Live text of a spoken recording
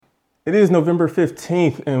It is November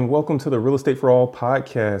 15th, and welcome to the Real Estate for All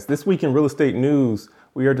podcast. This week in real estate news,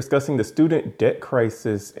 we are discussing the student debt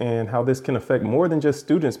crisis and how this can affect more than just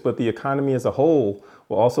students, but the economy as a whole.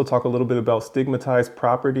 We'll also talk a little bit about stigmatized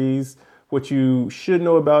properties, what you should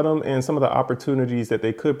know about them, and some of the opportunities that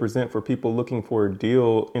they could present for people looking for a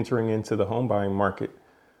deal entering into the home buying market.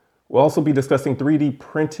 We'll also be discussing 3D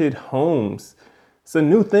printed homes. It's a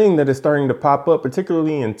new thing that is starting to pop up,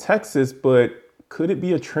 particularly in Texas, but could it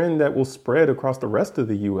be a trend that will spread across the rest of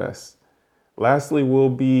the U.S.? Lastly, we'll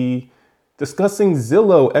be discussing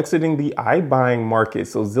Zillow exiting the iBuying market.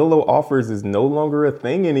 So Zillow Offers is no longer a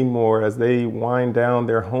thing anymore as they wind down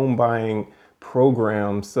their home buying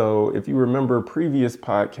program. So if you remember previous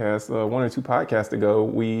podcasts, one or two podcasts ago,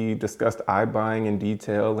 we discussed iBuying in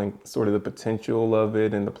detail and sort of the potential of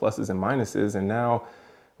it and the pluses and minuses. And now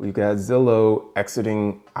we've got Zillow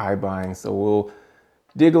exiting iBuying. So we'll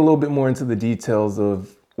dig a little bit more into the details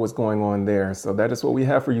of what's going on there. So that is what we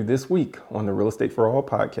have for you this week on the Real Estate for All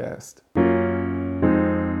podcast.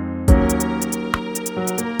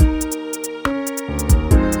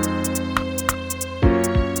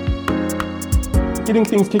 Getting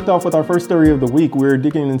things kicked off with our first story of the week, we're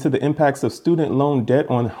digging into the impacts of student loan debt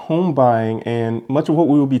on home buying. And much of what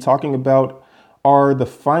we will be talking about are the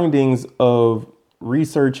findings of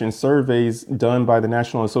research and surveys done by the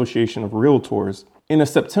National Association of Realtors. In a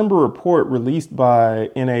September report released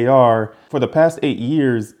by NAR, for the past 8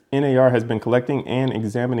 years, NAR has been collecting and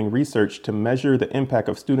examining research to measure the impact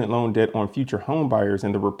of student loan debt on future home buyers.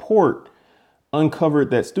 And the report uncovered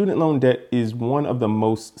that student loan debt is one of the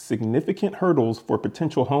most significant hurdles for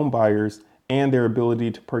potential home buyers and their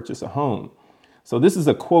ability to purchase a home. So this is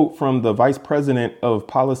a quote from the Vice President of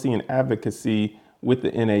Policy and Advocacy with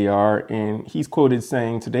the NAR, and he's quoted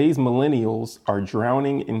saying, "Today's millennials are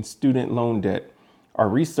drowning in student loan debt.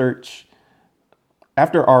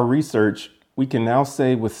 After our research, we can now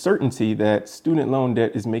say with certainty that student loan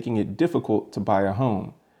debt is making it difficult to buy a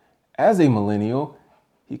home." As a millennial,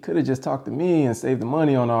 he could have just talked to me and saved the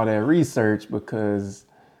money on all that research, because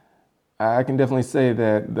I can definitely say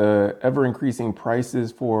that the ever increasing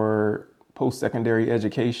prices for post-secondary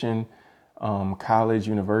education, college,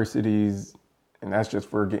 universities, and that's just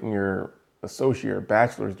for getting your associate or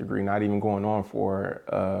bachelor's degree, not even going on for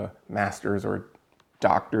a master's or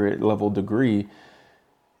doctorate level degree.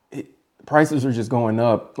 Prices are just going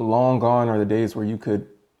up. Long gone are the days where you could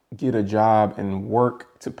get a job and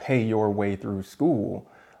work to pay your way through school.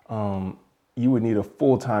 You would need a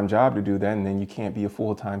full-time job to do that, and then you can't be a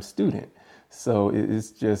full-time student. So it's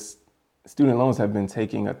just, student loans have been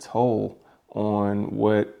taking a toll on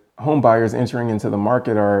what home buyers entering into the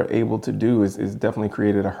market are able to do. Is definitely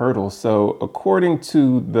created a hurdle. So according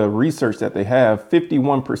to the research that they have,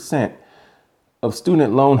 51% of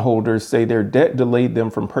student loan holders say their debt delayed them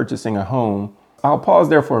from purchasing a home. I'll pause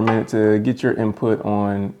there for a minute to get your input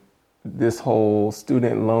on this whole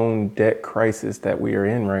student loan debt crisis that we are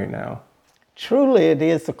in right now. Truly, it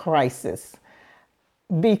is a crisis,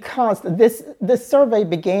 because this survey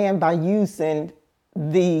began by using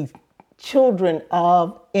the children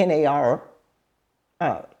of NAR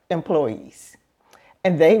employees,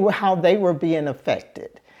 and how they were being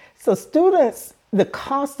affected. So students, the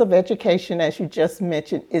cost of education, as you just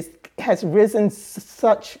mentioned, has risen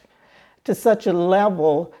to such a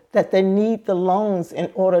level that they need the loans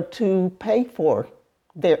in order to pay for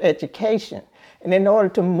their education. And in order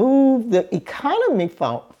to move the economy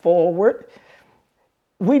forward,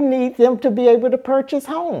 we need them to be able to purchase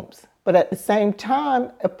homes. But at the same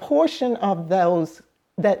time, a portion of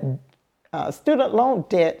that student loan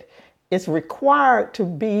debt is required to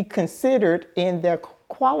be considered in their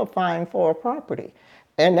qualifying for a property.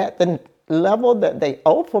 And at the level that they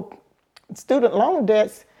owe for student loan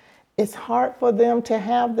debts, it's hard for them to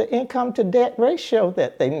have the income to debt ratio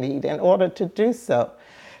that they need in order to do so.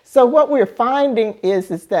 So what we're finding is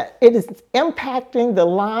that it is impacting the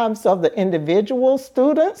lives of the individual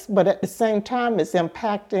students, but at the same time, it's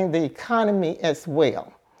impacting the economy as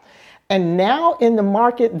well. And now in the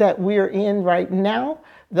market that we're in right now,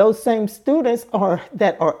 those same students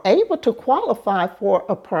that are able to qualify for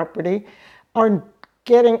a property are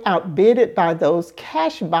getting outbidded by those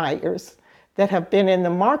cash buyers that have been in the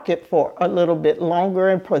market for a little bit longer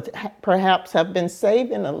and perhaps have been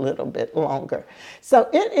saving a little bit longer. So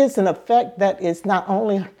it is an effect that is not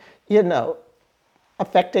only,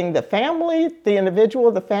 affecting the family, the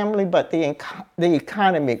individual, the family, but the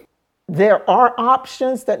economy. There are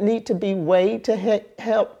options that need to be weighed to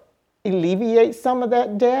help alleviate some of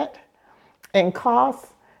that debt and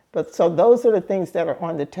costs. But so those are the things that are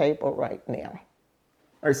on the table right now.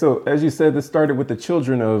 All right, so as you said, this started with the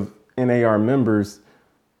children of NAR members.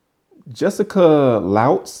 Jessica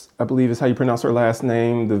Lautz, I believe is how you pronounce her last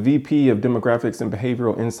name, the VP of Demographics and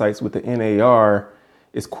Behavioral Insights with the NAR,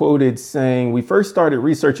 is quoted saying, "We first started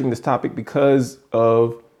researching this topic because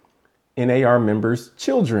of NAR members'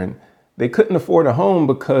 children. They couldn't afford a home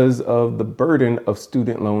because of the burden of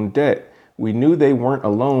student loan debt. We knew they weren't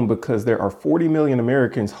alone because there are 40 million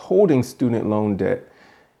Americans holding student loan debt."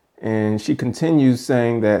 And she continues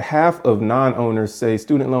saying that half of non-owners say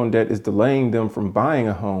student loan debt is delaying them from buying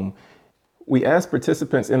a home. We asked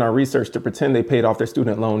participants in our research to pretend they paid off their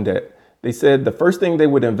student loan debt. They said the first thing they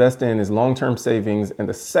would invest in is long-term savings, and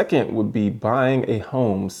the second would be buying a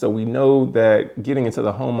home. So we know that getting into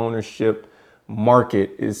the home ownership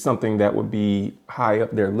market is something that would be high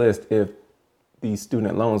up their list if these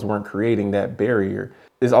student loans weren't creating that barrier.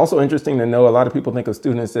 It's also interesting to know a lot of people think of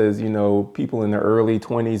students as, people in their early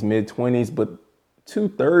 20s, mid 20s, but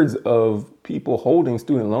 2/3 of people holding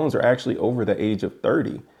student loans are actually over the age of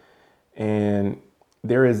 30. And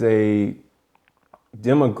there is a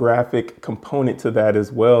demographic component to that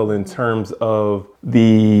as well in terms of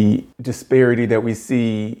the disparity that we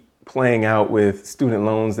see playing out with student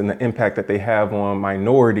loans and the impact that they have on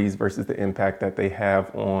minorities versus the impact that they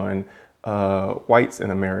have on whites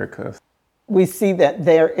in America. We see that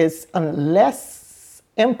there is a less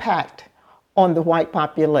impact on the white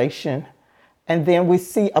population, and then we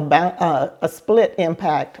see about a split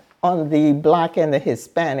impact on the Black and the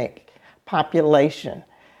Hispanic population.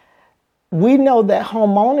 We know that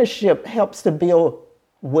home ownership helps to build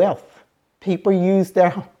wealth. People use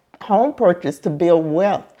their home purchase to build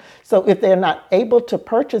wealth. So if they're not able to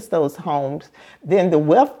purchase those homes, then the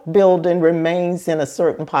wealth building remains in a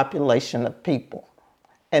certain population of people.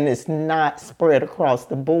 And it's not spread across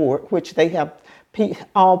the board, which they have,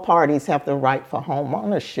 all parties have the right for home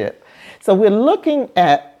ownership. So we're looking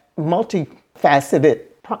at multifaceted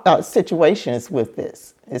situations with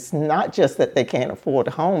this. It's not just that they can't afford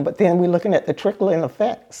a home, but then we're looking at the trickling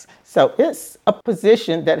effects. So it's a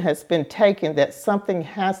position that has been taken that something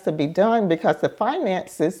has to be done because the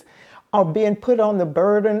finances are being put on the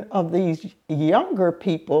burden of these younger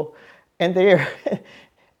people, and they're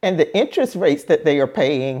and the interest rates that they are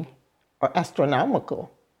paying are astronomical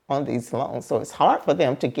on these loans. So it's hard for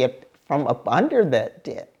them to get from up under that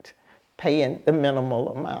debt, paying the minimal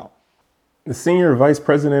amount. The Senior Vice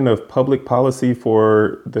President of Public Policy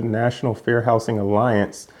for the National Fair Housing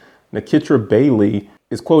Alliance, Nikitra Bailey,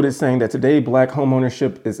 is quoted saying that today Black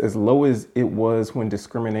homeownership is as low as it was when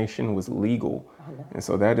discrimination was legal. And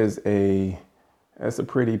so that's a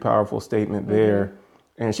pretty powerful statement there. Mm-hmm.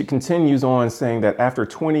 And she continues on saying that after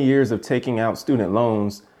 20 years of taking out student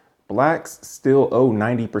loans, Blacks still owe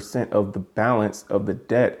 90% of the balance of the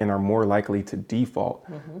debt and are more likely to default.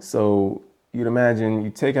 Mm-hmm. So you'd imagine you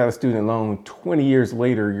take out a student loan, 20 years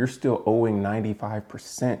later, you're still owing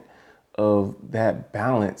 95% of that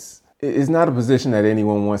balance. It's not a position that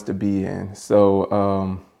anyone wants to be in.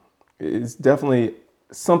 So it's definitely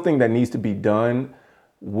something that needs to be done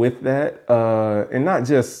with that. And not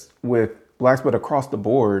just with Blacks, but across the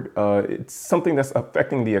board. It's something that's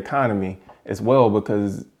affecting the economy as well,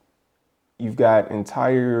 because you've got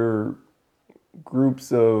entire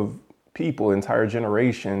groups of people, entire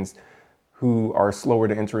generations who are slower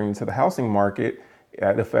to entering into the housing market.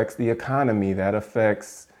 That affects the economy, that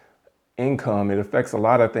affects income, it affects a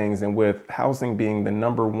lot of things. And with housing being the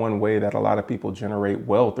number one way that a lot of people generate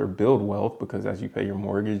wealth or build wealth, because as you pay your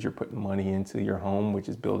mortgage, you're putting money into your home, which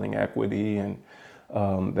is building equity and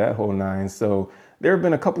that whole nine. So there have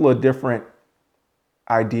been a couple of different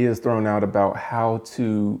ideas thrown out about how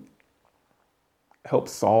to help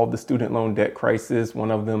solve the student loan debt crisis.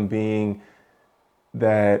 One of them being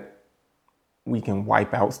that we can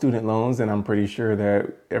wipe out student loans. And I'm pretty sure that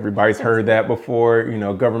everybody's heard that before.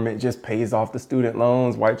 Government just pays off the student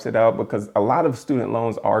loans, wipes it out, because a lot of student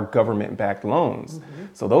loans are government-backed loans. Mm-hmm.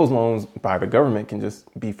 So those loans by the government can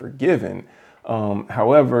just be forgiven.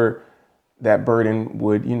 However, that burden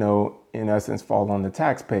would, in essence, fall on the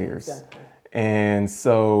taxpayers. Exactly. And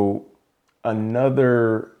so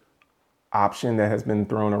another option that has been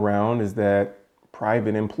thrown around is that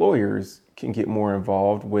private employers can get more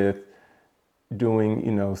involved with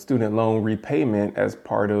doing, student loan repayment as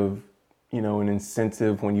part of, an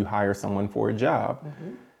incentive when you hire someone for a job.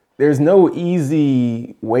 Mm-hmm. There's no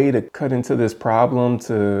easy way to cut into this problem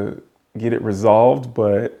to get it resolved,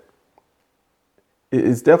 but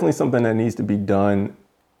it's definitely something that needs to be done.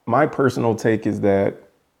 My personal take is that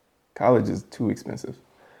college is too expensive.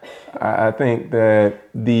 I think that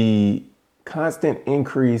the constant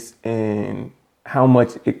increase in how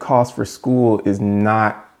much it costs for school is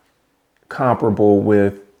not comparable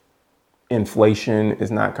with inflation is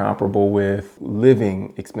not comparable with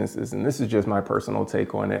living expenses. And this is just my personal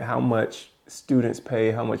take on it. How much students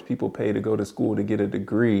pay, how much people pay to go to school to get a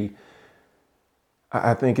degree,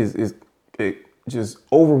 I think it just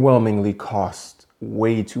overwhelmingly costs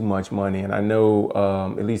way too much money. And I know,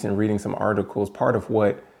 at least in reading some articles, part of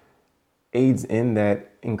what aids in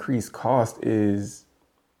that increased cost is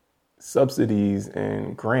subsidies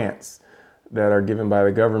and grants that are given by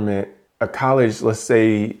the government. A college, let's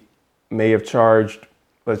say, may have charged,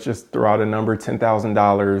 let's just throw out a number,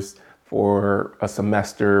 $10,000 for a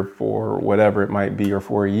semester, for whatever it might be, or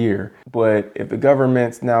for a year. But if the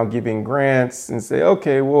government's now giving grants and say,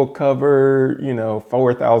 okay, we'll cover,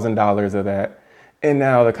 $4,000 of that. And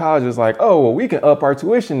now the college is like, oh, well, we can up our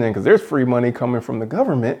tuition then because there's free money coming from the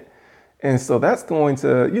government. And so that's going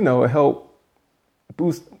to, help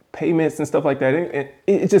boost payments and stuff like that.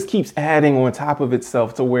 It just keeps adding on top of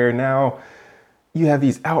itself to where now you have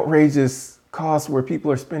these outrageous costs where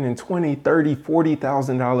people are spending $20,000, $30,000,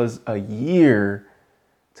 $40,000 a year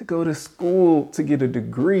to go to school to get a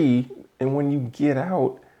degree. And when you get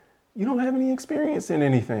out, you don't have any experience in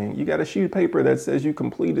anything. You got a sheet of paper that says you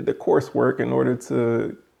completed the coursework in order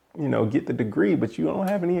to, get the degree, but you don't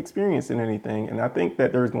have any experience in anything. And I think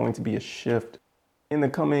that there's going to be a shift in the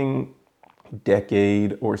coming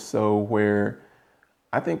decade or so where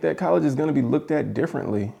I think that college is going to be looked at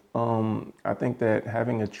differently. I think that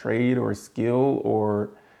having a trade or a skill or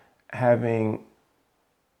having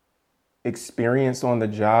experience on the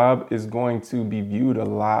job is going to be viewed a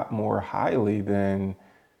lot more highly than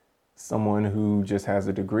someone who just has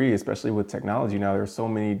a degree, especially with technology. Now, there's so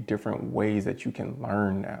many different ways that you can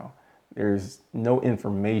learn now. There's no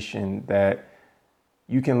information that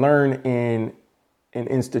you can learn in an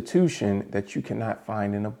institution that you cannot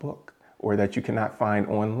find in a book, or that you cannot find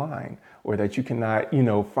online, or that you cannot,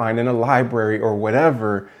 find in a library or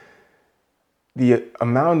whatever. The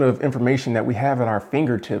amount of information that we have at our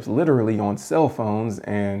fingertips, literally on cell phones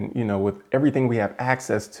and, with everything we have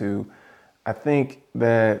access to, I think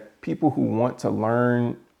that people who want to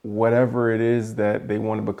learn whatever it is that they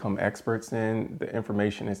want to become experts in, the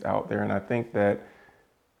information is out there. And I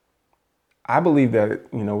believe that,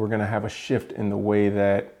 we're going to have a shift in the way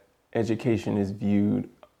that education is viewed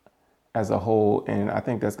as a whole. And I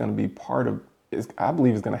think that's going to be I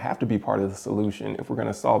believe it's going to have to be part of the solution if we're going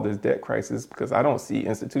to solve this debt crisis, because I don't see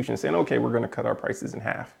institutions saying, okay, we're going to cut our prices in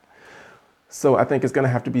half. So I think it's going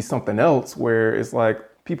to have to be something else where it's like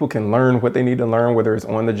people can learn what they need to learn, whether it's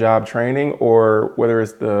on the job training or whether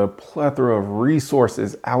it's the plethora of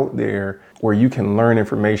resources out there where you can learn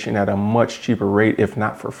information at a much cheaper rate, if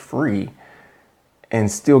not for free,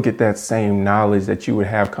 and still get that same knowledge that you would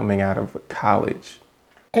have coming out of college.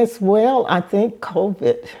 As well, I think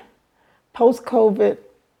post-COVID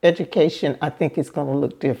education, I think is going to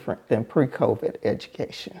look different than pre-COVID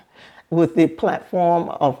education. With the platform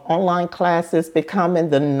of online classes becoming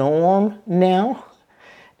the norm now,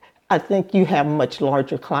 I think you have much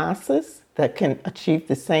larger classes that can achieve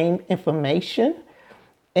the same information.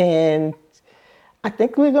 And I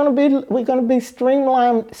think we're going to be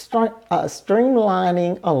streamlining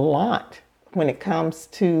a lot when it comes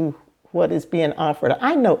to what is being offered.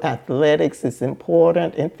 I know athletics is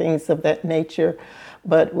important and things of that nature,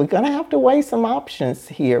 but we're going to have to weigh some options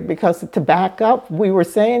here, because to back up, we were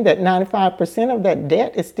saying that 95% of that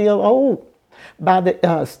debt is still owed by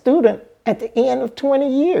the student at the end of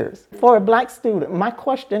 20 years. For a Black student, my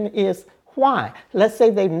question is why? Let's say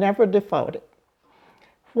they've never defaulted.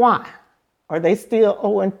 Why are they still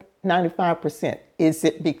owing 95%? Is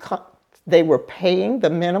it because they were paying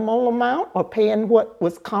the minimal amount or paying what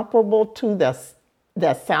was comparable to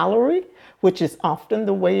their salary, which is often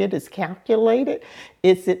the way it is calculated?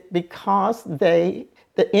 Is it because the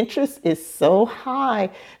interest is so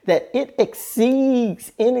high that it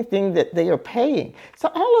exceeds anything that they are paying?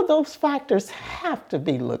 So all of those factors have to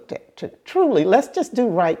be looked at. Truly, let's just do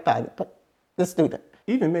right by the student.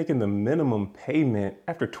 Even making the minimum payment,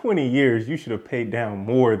 after 20 years, you should have paid down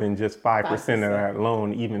more than just 5% of that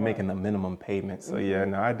loan, even making the minimum payment. So yeah,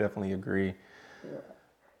 no, I definitely agree. Yeah.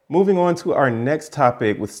 Moving on to our next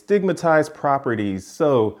topic with stigmatized properties.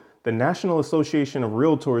 So the National Association of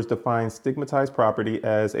Realtors defines stigmatized property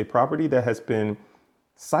as a property that has been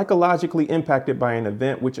psychologically impacted by an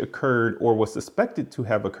event which occurred or was suspected to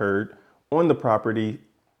have occurred on the property,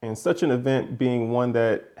 and such an event being one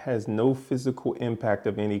that has no physical impact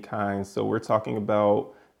of any kind. So we're talking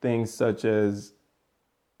about things such as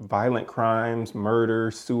violent crimes, murder,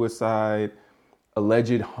 suicide,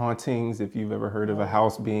 alleged hauntings, if you've ever heard of a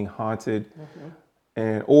house being haunted,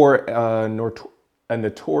 or a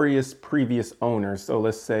notorious previous owner. So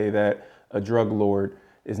let's say that a drug lord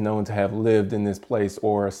is known to have lived in this place,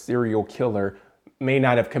 or a serial killer may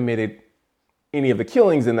not have committed any of the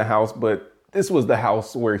killings in the house, but this was the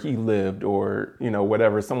house where he lived, or,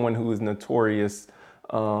 whatever, someone who is notorious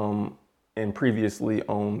and previously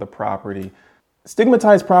owned the property.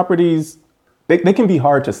 Stigmatized properties, they can be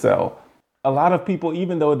hard to sell. A lot of people,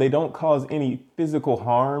 even though they don't cause any physical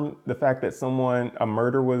harm, the fact that a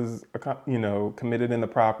murder was, committed in the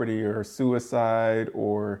property, or suicide,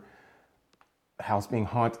 or the house being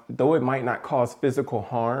haunted, though it might not cause physical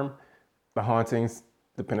harm, the hauntings,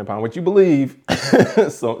 depending upon what you believe,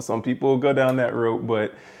 so some people go down that road,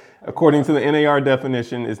 but according to the NAR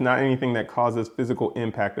definition, it's not anything that causes physical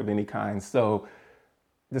impact of any kind. So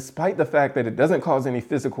despite the fact that it doesn't cause any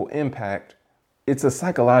physical impact, it's a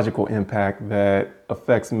psychological impact that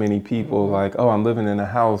affects many people. Like, oh, I'm living in a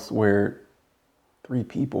house where 3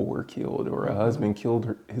 people were killed, or a husband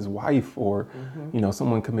killed his wife, or,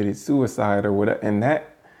 someone committed suicide or whatever. And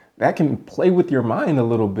that can play with your mind a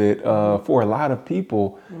little bit for a lot of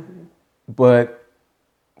people. But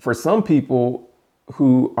for some people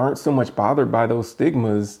who aren't so much bothered by those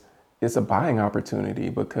stigmas, it's a buying opportunity,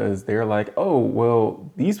 because they're like, oh,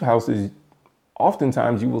 well, these houses,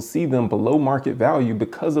 oftentimes you will see them below market value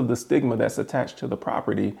because of the stigma that's attached to the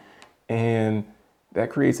property. And that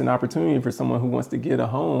creates an opportunity for someone who wants to get a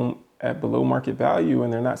home at below market value,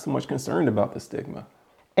 and they're not so much concerned about the stigma.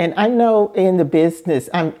 And I know in the business,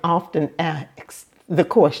 I'm often asked the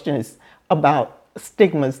questions about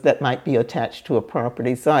stigmas that might be attached to a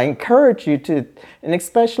property. So I encourage you to, and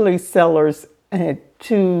especially sellers,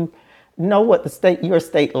 to know what your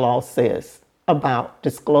state law says about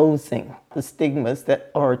disclosing the stigmas that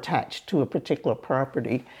are attached to a particular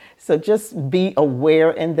property. So just be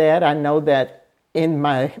aware in that. I know that in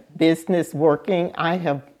my business working, I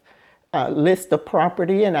have list of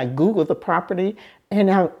property, and I Google the property,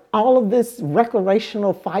 and all of this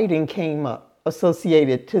recreational fighting came up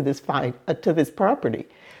associated to this to this property.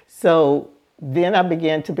 So then I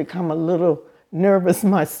began to become a little nervous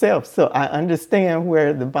myself. So I understand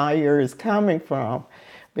where the buyer is coming from.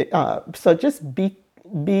 So just be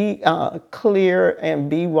clear and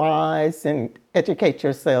be wise, and educate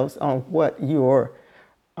yourselves on what your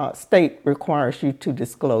state requires you to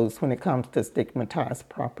disclose when it comes to stigmatized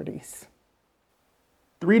properties.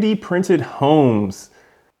 3D printed homes.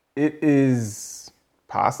 It is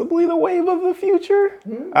possibly the wave of the future.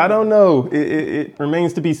 I don't know. It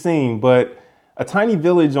remains to be seen. But a tiny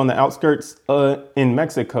village on the outskirts in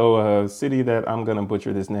Mexico, a city that I'm going to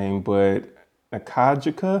butcher this name, but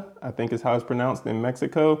Acajica, I think is how it's pronounced, in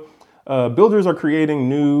Mexico. Builders are creating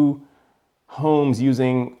new homes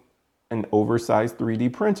using an oversized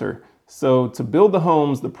 3D printer. So to build the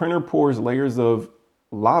homes, the printer pours layers of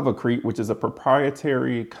Lavacrete, which is a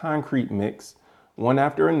proprietary concrete mix, one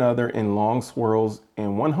after another in long swirls,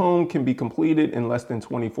 and one home can be completed in less than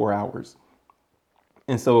 24 hours.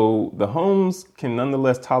 And so the homes can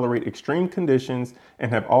nonetheless tolerate extreme conditions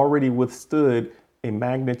and have already withstood a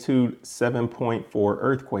magnitude 7.4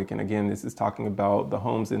 earthquake. And again, this is talking about the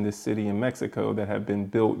homes in this city in Mexico that have been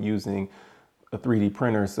built using a 3D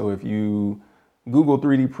printer. So if you Google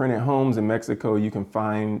 3D printed homes in Mexico, you can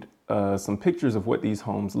find some pictures of what these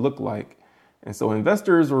homes look like. And so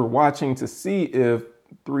investors are watching to see if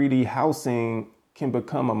 3D housing can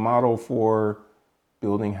become a model for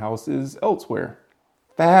building houses elsewhere.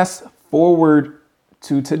 Fast forward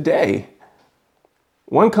to today.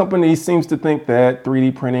 One company seems to think that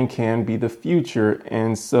 3D printing can be the future.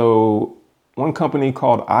 And so one company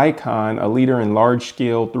called Icon, a leader in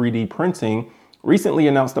large-scale 3D printing, recently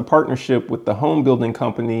announced a partnership with the home building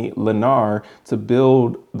company Lennar to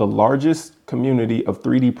build the largest community of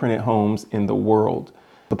 3D printed homes in the world.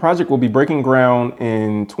 The project will be breaking ground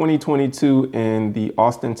in 2022 in the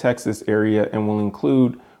Austin, Texas area, and will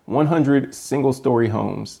include 100 single-story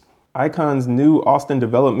homes. Icon's new Austin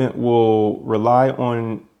development will rely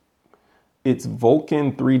on its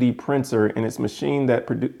Vulcan 3D printer, and it's a machine that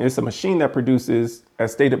produces,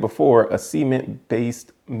 as stated before, a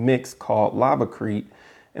cement-based mix called Lavacrete.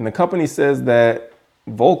 And the company says that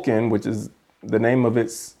Vulcan, which is the name of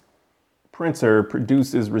its printer,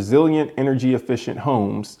 produces resilient, energy-efficient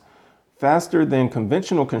homes faster than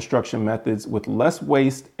conventional construction methods, with less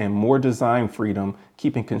waste and more design freedom,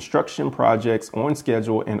 keeping construction projects on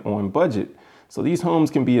schedule and on budget. So these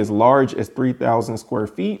homes can be as large as 3,000 square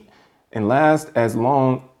feet and last as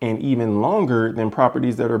long and even longer than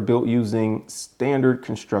properties that are built using standard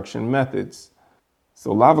construction methods.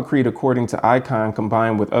 So Lavacrete, according to Icon,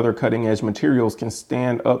 combined with other cutting-edge materials, can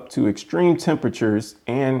stand up to extreme temperatures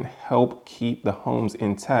and help keep the homes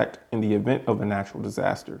intact in the event of a natural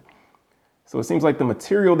disaster. So it seems like the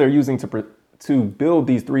material they're using to build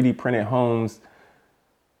these 3D printed homes,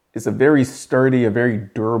 it's a very sturdy, a very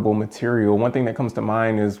durable material. One thing that comes to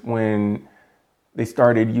mind is when they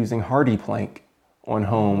started using hardy plank on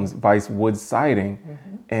homes, vice wood siding.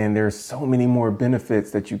 Mm-hmm. And there's so many more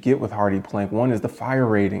benefits that you get with hardy plank. One is the fire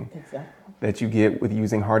rating that you get with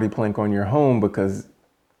using hardy plank on your home, because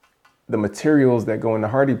the materials that go into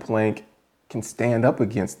hardy plank can stand up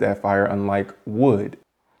against that fire, unlike wood.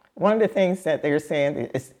 One of the things that they're saying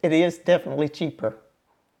is it is definitely cheaper.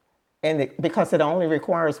 And because it only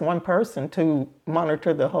requires one person to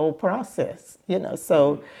monitor the whole process,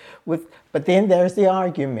 so but then there's the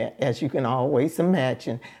argument, as you can always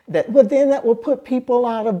imagine, that, well, then that will put people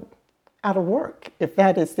out of work if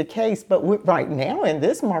that is the case. But right now in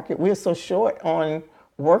this market, we're so short on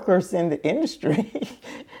workers in the industry,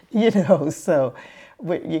 so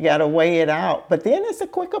you got to weigh it out. But then it's a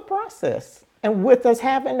quicker process. And with us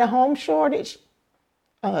having the home shortage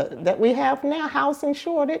that we have now, housing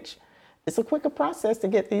shortage, it's a quicker process to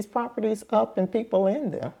get these properties up and people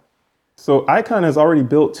in them. So Icon has already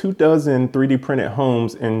built 24 3D printed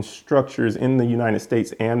homes and structures in the United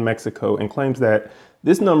States and Mexico, and claims that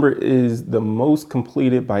this number is the most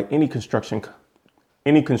completed by any construction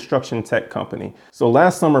tech company. So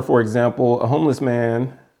last summer, for example, a homeless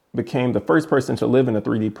man became the first person to live in a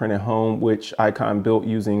 3D printed home, which Icon built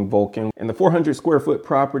using Vulcan. And the 400 square foot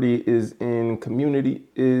property is in Community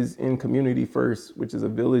First, which is a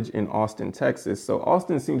village in Austin, Texas. So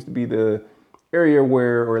Austin seems to be the area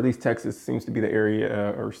where, or at least Texas seems to be the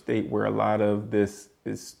area or state where a lot of this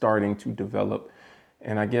is starting to develop.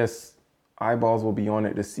 And I guess eyeballs will be on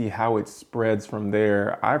it to see how it spreads from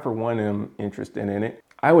there. I, for one, am interested in it.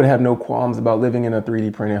 I would have no qualms about living in a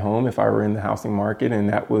 3D printed home if I were in the housing market and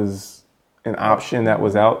that was an option that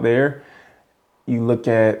was out there. You look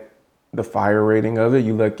at the fire rating of it,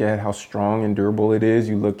 you look at how strong and durable it is,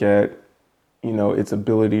 you look at, its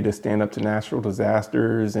ability to stand up to natural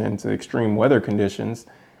disasters and to extreme weather conditions.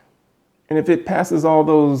 And if it passes all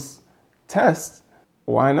those tests,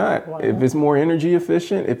 why not? If it's more energy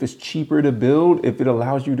efficient, if it's cheaper to build, if it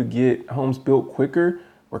allows you to get homes built quicker.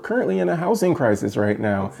 We're currently in a housing crisis right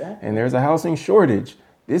now, and there's a housing shortage.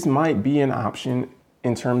 This might be an option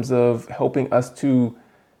in terms of helping us to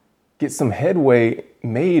get some headway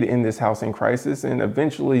made in this housing crisis and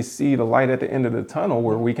eventually see the light at the end of the tunnel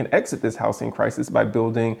where we can exit this housing crisis by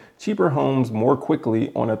building cheaper homes more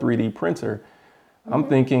quickly on a 3D printer. Mm-hmm. I'm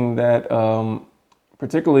thinking that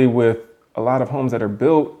particularly with a lot of homes that are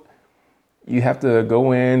built, you have to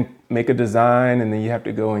go in, make a design, and then you have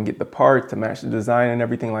to go and get the parts to match the design and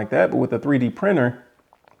everything like that. But with a 3D printer,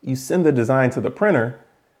 you send the design to the printer,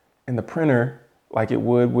 and the printer, like it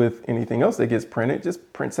would with anything else that gets printed,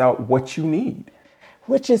 just prints out what you need.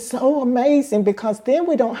 Which is so amazing, because then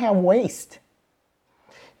we don't have waste.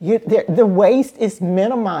 The waste is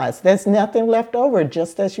minimized. There's nothing left over,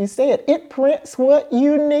 just as you said. It prints what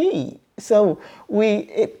you need. So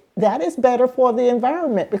that is better for the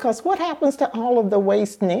environment, because what happens to all of the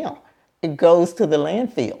waste now? It goes to the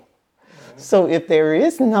landfill. So if there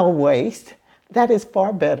is no waste, that is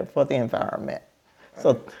far better for the environment.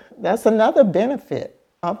 So that's another benefit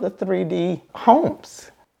of the 3D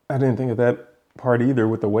homes. I didn't think of that part either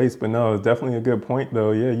with the waste, but no, it's definitely a good point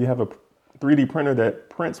though. Yeah, you have a 3D printer that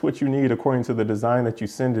prints what you need according to the design that you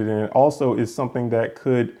send it in. It also is something that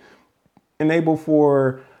could enable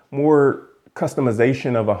for more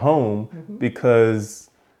customization of a home, because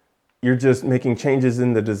you're just making changes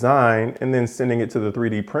in the design and then sending it to the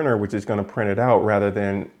 3D printer, which is going to print it out, rather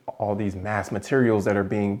than all these mass materials that are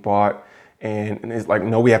being bought. And it's like,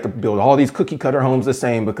 no, we have to build all these cookie cutter homes the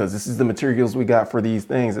same because this is the materials we got for these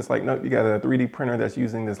things. It's like, no, you got a 3D printer that's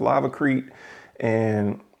using this Lavacrete,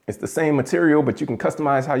 and it's the same material, but you can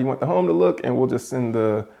customize how you want the home to look, and we'll just send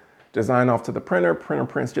the design off to the printer. Printer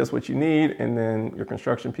prints just what you need, and then your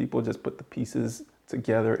construction people just put the pieces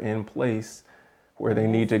together in place where they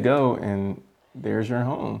need to go, and there's your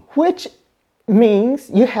home. Which means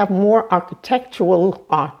you have more architectural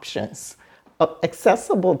options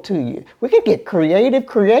accessible to you. We could get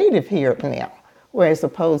creative here now, whereas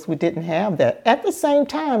suppose we didn't have that. At the same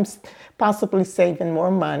time, possibly saving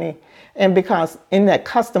more money. And because in that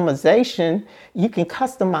customization, you can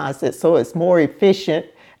customize it so it's more efficient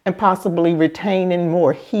and possibly retaining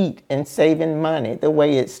more heat and saving money the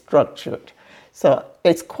way it's structured. So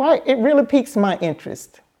it really piques my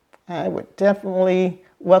interest. I would definitely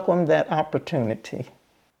welcome that opportunity.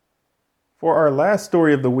 For our last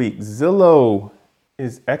story of the week, Zillow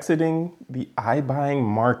is exiting the iBuying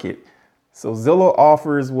market. So Zillow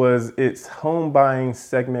Offers was its home buying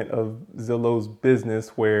segment of Zillow's business,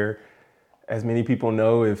 where, as many people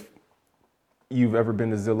know, if you've ever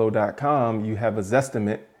been to Zillow.com, you have a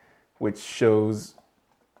Zestimate, which shows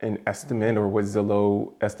an estimate or what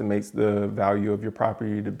Zillow estimates the value of your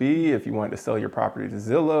property to be. If you want to sell your property to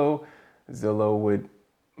Zillow, Zillow would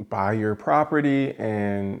buy your property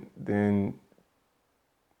and then,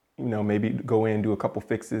 maybe go in, do a couple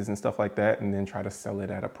fixes and stuff like that, and then try to sell it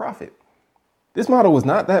at a profit. This model was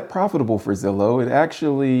not that profitable for Zillow. It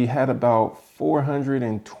actually had about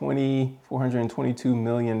 $422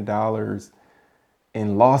 million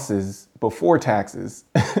in losses before taxes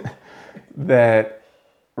that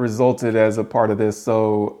resulted as a part of this.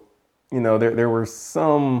 So, there were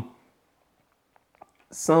some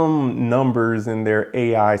numbers in their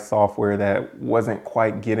AI software that wasn't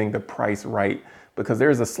quite getting the price right, because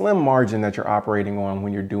there's a slim margin that you're operating on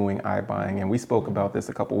when you're doing iBuying. And we spoke about this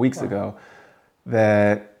a couple weeks ago,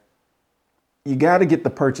 that you got to get the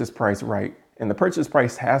purchase price right. And the purchase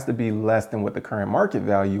price has to be less than what the current market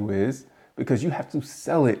value is, because you have to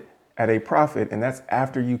sell it at a profit. And that's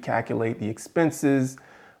after you calculate the expenses,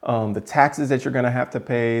 the taxes that you're going to have to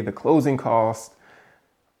pay, the closing costs,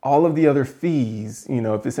 all of the other fees.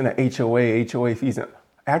 If it's in an HOA fees.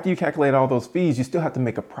 After you calculate all those fees, you still have to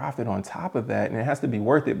make a profit on top of that. And it has to be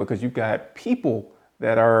worth it, because you've got people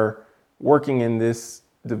that are working in this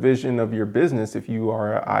division of your business. If you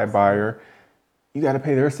are an iBuyer, you got to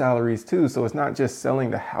pay their salaries too. So it's not just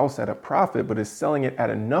selling the house at a profit, but it's selling it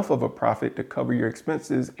at enough of a profit to cover your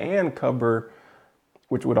expenses and cover,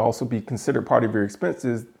 which would also be considered part of your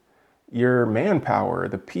expenses, your manpower,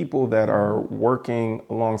 the people that are working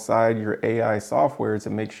alongside your AI software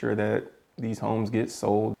to make sure that these homes get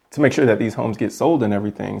sold, and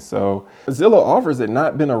everything. So Zillow Offers has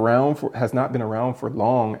not been around for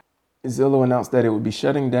long. Zillow announced that it would be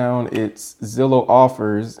shutting down its Zillow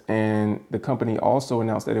Offers, and the company also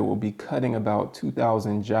announced that it will be cutting about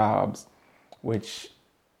 2,000 jobs, which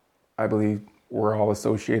I believe were all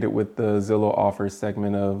associated with the Zillow Offers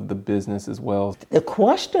segment of the business as well. The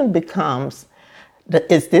question becomes,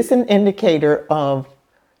 is this an indicator of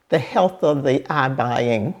the health of the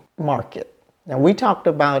iBuying market? Now, we talked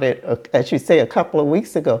about it, as you say, a couple of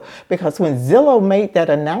weeks ago, because when Zillow made that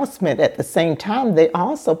announcement at the same time, they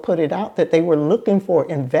also put it out that they were looking for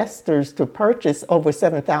investors to purchase over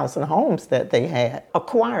 7,000 homes that they had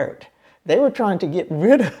acquired. They were trying to get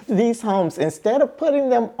rid of these homes instead of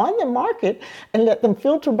putting them on the market and let them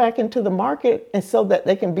filter back into the market, and so that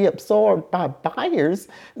they can be absorbed by buyers.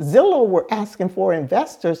 Zillow were asking for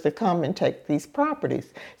investors to come and take these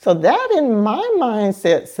properties. So that, in my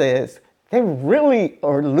mindset, says they really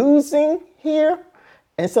are losing here.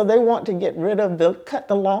 And so they want to cut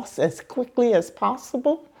the loss as quickly as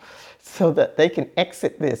possible so that they can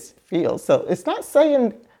exit this field. So it's not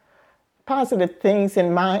saying positive things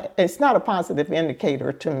it's not a positive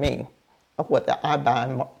indicator to me of what the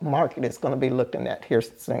iBuying market is going to be looking at here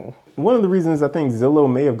soon. One of the reasons I think Zillow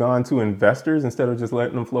may have gone to investors instead of just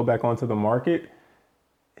letting them flow back onto the market,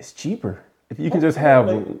 it's cheaper. If you can just have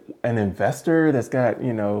an investor that's got,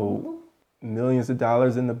 millions of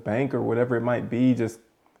dollars in the bank or whatever it might be, just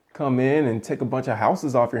come in and take a bunch of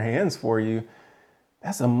houses off your hands for you,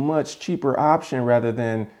 that's a much cheaper option rather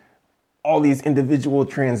than all these individual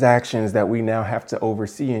transactions that we now have to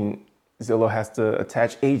oversee, and Zillow has to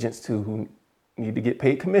attach agents to who need to get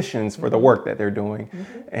paid commissions for the work that they're doing.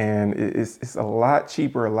 And it's a lot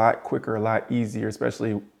cheaper, a lot quicker, a lot easier,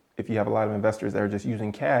 especially if you have a lot of investors that are just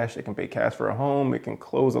using cash. They can pay cash for a home, it can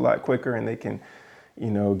close a lot quicker, and they can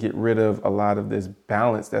get rid of a lot of this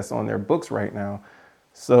balance that's on their books right now.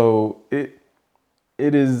 So it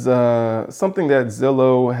is something that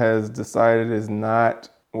Zillow has decided is not,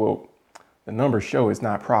 the numbers show it's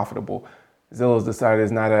not profitable. Zillow's decided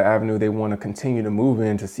it's not an avenue they want to continue to move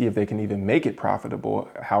in to see if they can even make it profitable.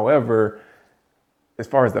 However, as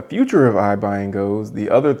far as the future of iBuying goes, the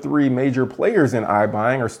other three major players in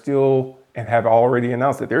iBuying are still, and have already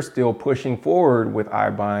announced that they're still pushing forward with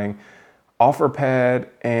iBuying. OfferPad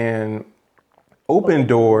and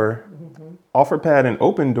Opendoor,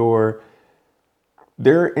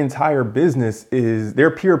 their entire business is, they're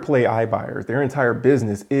pure play iBuyers. Their entire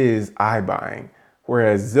business is iBuying.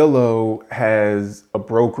 Whereas Zillow has a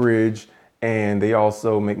brokerage, and they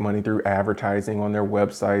also make money through advertising on their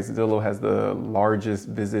websites. Zillow has the largest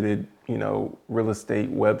visited, real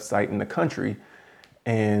estate website in the country.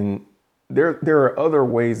 And there are other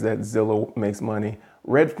ways that Zillow makes money.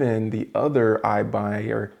 Redfin, the other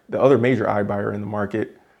major iBuyer in the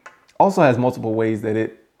market, also has multiple ways that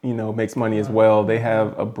it, makes money as well. They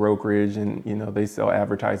have a brokerage, and, they sell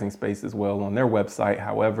advertising space as well on their website.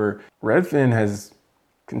 However, Redfin has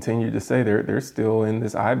continued to say they're still in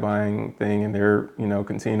this iBuying thing, and they're,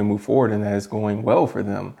 continuing to move forward, and that is going well for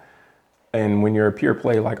them. And when you're a pure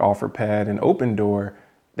play like OfferPad and Opendoor,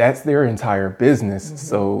 that's their entire business. Mm-hmm.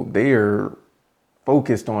 So they're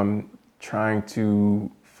focused on trying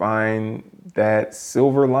to find that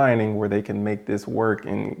silver lining where they can make this work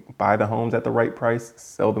and buy the homes at the right price,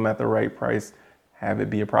 sell them at the right price, have it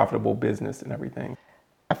be a profitable business and everything.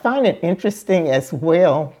 I find it interesting as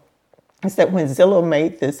well is that when Zillow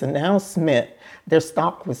made this announcement, their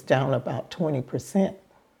stock was down about 20%.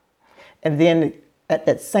 And then at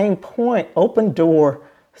that same point, Opendoor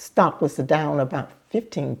stock was down about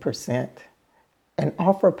 15%. And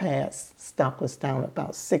OfferPad's stock was down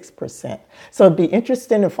about 6%. So it'd be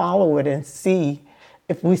interesting to follow it and see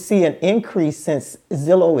if we see an increase since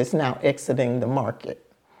Zillow is now exiting the market.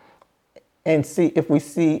 And see if we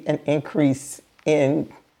see an increase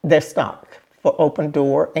in their stock for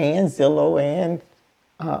Opendoor and Zillow and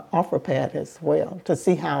OfferPad as well, to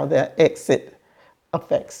see how that exit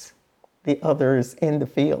affects the others in the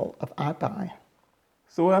field of iBuying.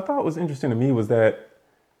 So what I thought was interesting to me was that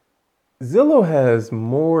Zillow has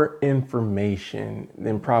more information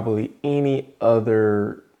than probably any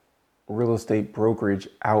other real estate brokerage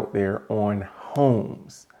out there on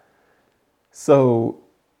homes. So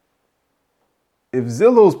if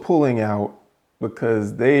Zillow's pulling out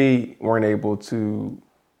because they weren't able to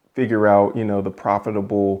figure out, the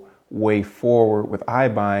profitable way forward with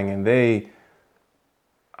iBuying, and they,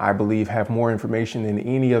 I believe, have more information than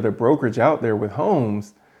any other brokerage out there with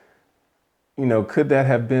homes, could that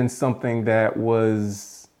have been something that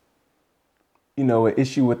was, an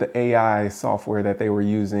issue with the AI software that they were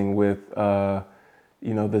using with, the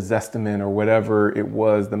Zestimate or whatever it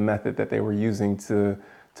was, the method that they were using to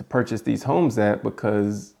purchase these homes at?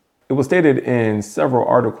 Because it was stated in several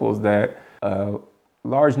articles that a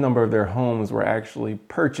large number of their homes were actually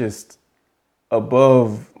purchased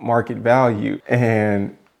above market value.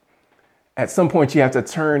 And at some point you have to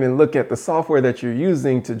turn and look at the software that you're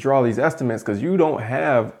using to draw these estimates, because you don't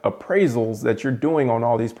have appraisals that you're doing on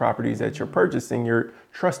all these properties that you're purchasing. You're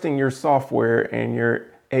trusting your software and your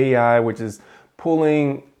AI, which is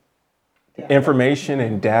pulling information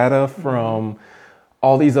and data from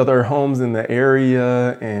all these other homes in the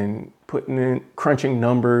area and crunching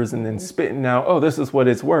numbers and then spitting out, oh, this is what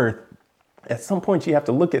it's worth. At some point you have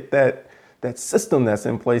to look at that system that's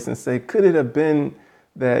in place and say, could it have been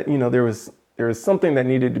that, there was something that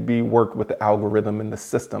needed to be worked with the algorithm and the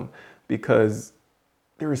system? Because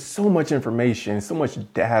there is so much information, so much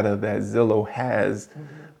data that Zillow has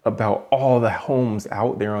about all the homes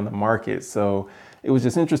out there on the market. So it was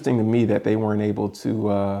just interesting to me that they weren't able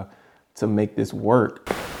to make this work.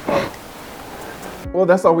 Well,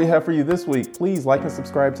 that's all we have for you this week. Please like and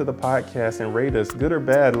subscribe to the podcast and rate us, good or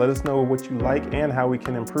bad. Let us know what you like and how we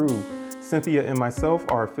can improve. Cynthia and myself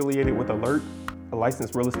are affiliated with Alert, a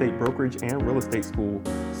licensed real estate brokerage and real estate school.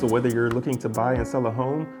 So whether you're looking to buy and sell a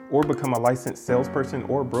home or become a licensed salesperson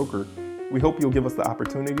or broker, we hope you'll give us the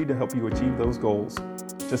opportunity to help you achieve those goals.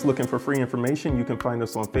 Just looking for free information, you can find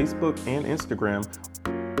us on Facebook and Instagram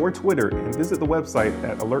or Twitter, and visit the website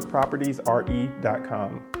at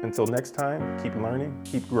alertpropertiesre.com. Until next time, keep learning,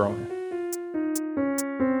 keep growing.